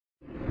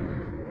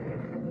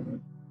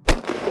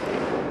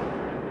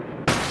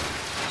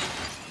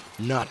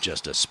Not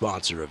just a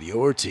sponsor of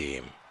your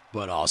team,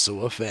 but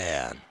also a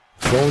fan.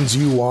 Phones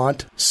you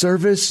want,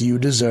 service you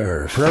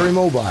deserve. Prairie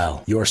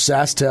Mobile, your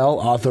SaskTel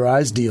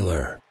authorized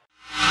dealer.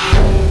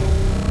 How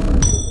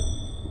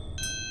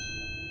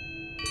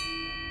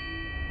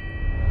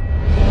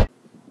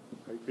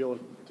you feeling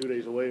 2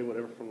 days away,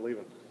 whatever, from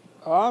leaving?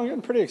 I'm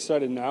getting pretty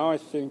excited now. I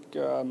think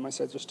my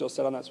sights are still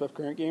set on that Swift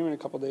Current game in a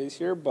couple days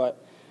here,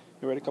 but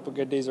we had a couple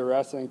good days of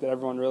rest. I think that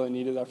everyone really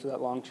needed after that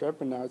long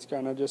trip, and now it's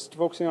kind of just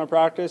focusing on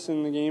practice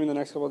and the game in the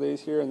next couple of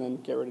days here, and then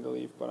get ready to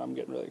leave. But I'm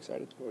getting really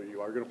excited. Well, you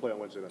are going to play on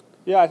Wednesday then?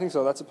 Yeah, I think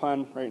so. That's the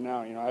plan right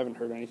now. I haven't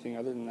heard anything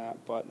other than that,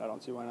 but I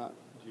don't see why not.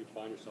 Do you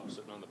find yourself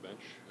sitting on the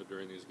bench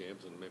during these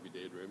games and maybe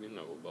daydreaming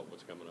about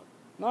what's coming up?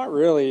 Not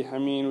really. I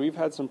mean, we've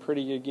had some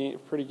pretty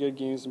good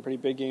games and pretty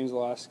big games the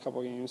last couple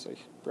of games, like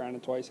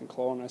Brandon twice and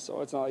Kelowna. So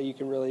it's not like you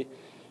can really,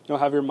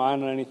 have your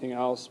mind on anything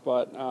else.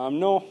 But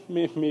no,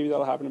 maybe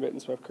that'll happen a bit in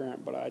Swift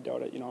Current, but I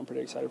doubt it. I'm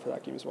pretty excited for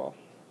that game as well.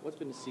 What's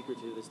been the secret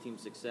to this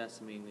team's success?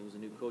 I mean, there was a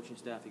new coaching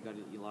staff. You got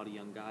a lot of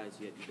young guys,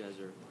 yet you guys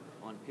are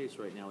on pace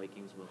right now, 8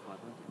 games above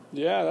 500.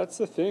 Yeah, that's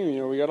the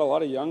thing. We got a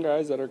lot of young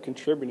guys that are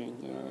contributing.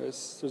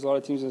 There's a lot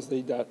of teams in this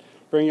league that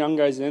bring young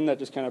guys in that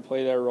just kind of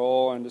play their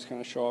role and just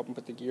kind of show up and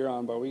put the gear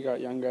on. But we got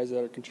young guys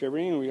that are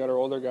contributing, and we got our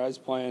older guys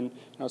playing,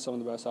 some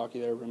of the best hockey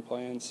they've ever been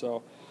playing.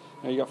 So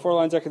you got 4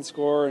 lines that can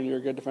score, and you're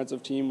a good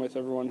defensive team with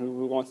everyone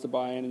who wants to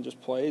buy in and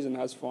just plays and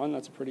has fun.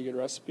 That's a pretty good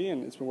recipe,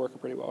 and it's been working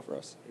pretty well for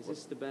us. Is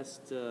this the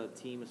best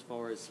team as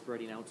far as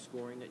spreading out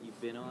scoring that you've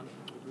been on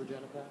with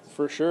Regina Pats?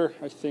 For sure.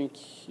 I think,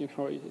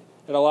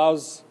 it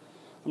allows,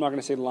 I'm not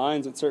going to say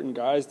lines, but certain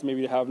guys to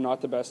maybe have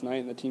not the best night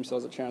and the team still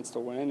has a chance to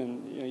win.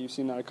 And, you've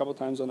seen that a couple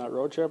times on that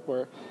road trip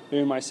where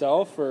maybe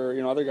myself or,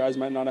 other guys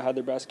might not have had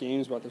their best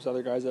games, but there's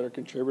other guys that are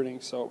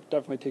contributing. So it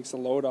definitely takes the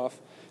load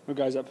off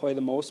guys that play the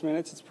most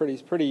minutes. It's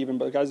pretty even,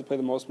 but the guys that play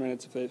the most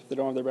minutes, if they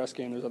don't have their best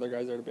game, there's other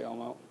guys there to bail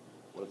them out.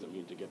 What does it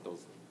mean to get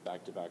those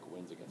back-to-back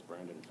wins against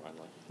Brandon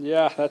finally?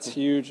 Yeah, that's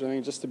huge. I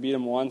think just to beat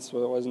him once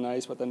was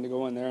nice, but then to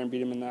go in there and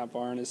beat him in that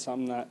barn is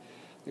something that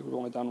I think we've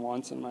only done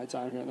once in my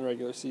time here in the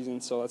regular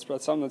season. So that's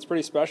something that's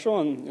pretty special,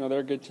 and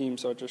they're a good team,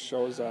 so it just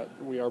shows that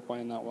we are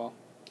playing that well.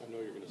 I know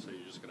you're going to say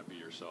you're just going to be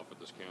yourself at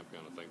this camp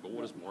kind of thing, but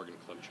what does Morgan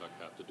Klimchuk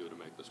have to do to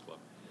make this club?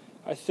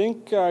 I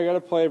think I got to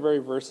play a very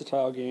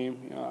versatile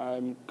game.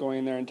 I'm going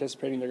in there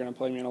anticipating they're going to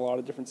play me in a lot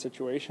of different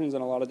situations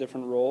and a lot of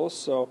different roles.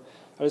 So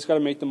I just got to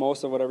make the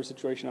most of whatever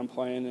situation I'm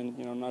playing,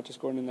 and not just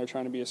going in there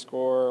trying to be a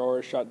scorer or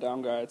a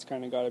shutdown guy. It's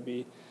kind of got to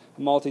be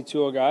a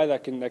multi-tool guy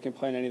that can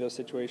play in any of those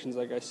situations,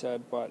 like I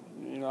said. But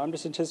I'm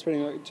just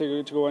anticipating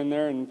to go in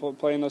there and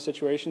play in those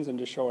situations and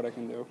just show what I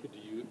can do. Do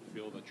you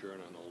feel that you're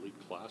in an elite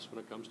class when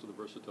it comes to the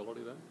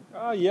versatility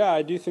then? Yeah,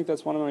 I do think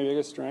that's one of my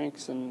biggest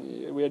strengths.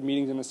 And we had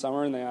meetings in the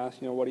summer, and they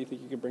asked, what do you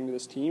think you could bring to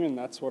this team? And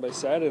that's what I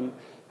said. And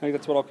I think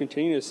that's what I'll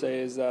continue to say,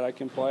 is that I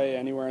can play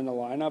anywhere in the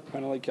lineup,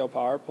 penalty kill,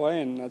 power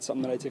play, and that's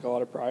something that I take a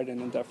lot of pride in,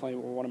 and definitely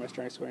one of my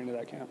strengths going into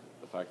that camp.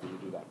 The fact that you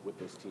do that with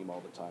this team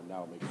all the time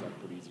now makes that a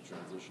pretty easy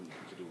transition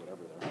to do whatever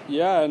they're at.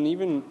 Yeah, and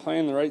even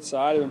playing the right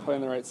side, I've been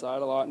playing the right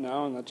side a lot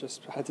now, and that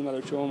just adds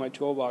another tool in my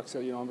toolbox that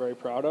I'm very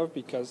proud of,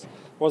 because there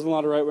wasn't a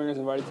lot of right wingers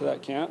invited to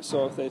that camp.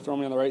 So if they throw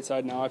me on the right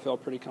side now, I feel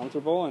pretty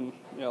comfortable. And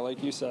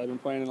like you said, I've been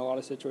playing in a lot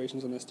of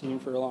situations on this team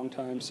for a long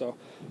time. So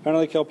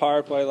penalty kill,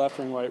 power play, left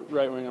wing,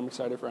 right wing, I'm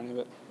excited for any of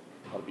it.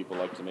 A lot of people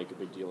like to make a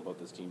big deal about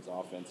this team's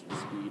offense and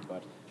speed,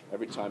 but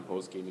every time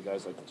post-game you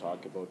guys like to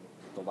talk about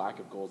the lack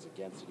of goals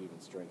against and even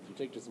strength. You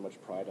take just as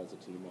much pride as a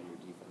team on your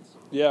defense.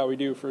 Yeah, we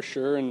do, for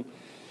sure. And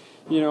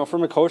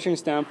from a coaching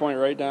standpoint,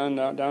 right down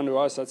to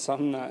us, that's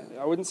something that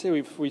I wouldn't say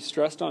we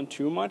stressed on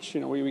too much.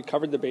 We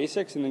covered the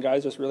basics, and the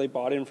guys just really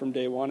bought in from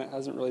day one. It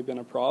hasn't really been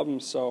a problem.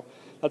 So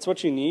that's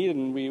what you need,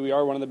 and we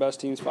are one of the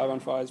best teams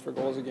 5-on-5s for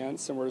goals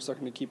against, and we're just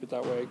looking to keep it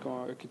that way,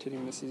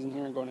 continuing the season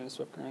here and going into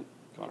Swift Current.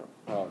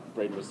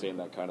 Braden was saying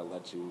that kind of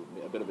led to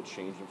a bit of a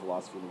change in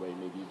philosophy in the way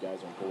maybe you guys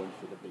aren't going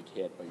for the big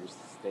hit, but you're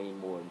staying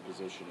more in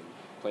position and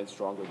playing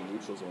stronger in the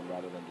neutral zone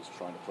rather than just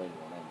trying to play in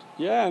one end.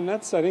 Yeah, and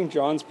that's, I think,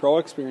 John's pro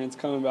experience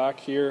coming back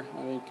here.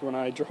 I think when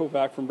I drove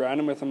back from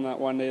Brandon with him that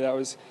one day, that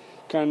was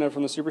kind of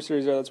from the Super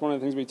Series there, that's one of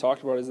the things we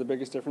talked about, is the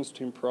biggest difference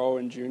between pro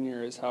and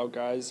junior is how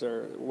guys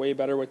are way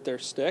better with their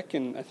stick,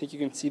 and I think you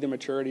can see the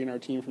maturity in our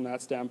team from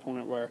that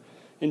standpoint, where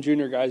in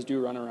junior guys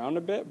do run around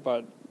a bit,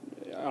 but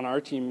on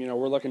our team,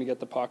 we're looking to get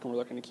the puck and we're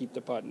looking to keep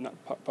the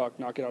puck,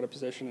 knock it out of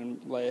position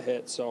and lay a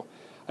hit. So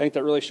I think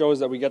that really shows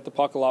that we get the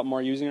puck a lot more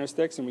using our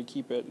sticks and we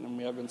keep it, and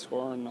we have been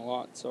scoring a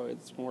lot, so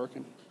it's been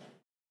working.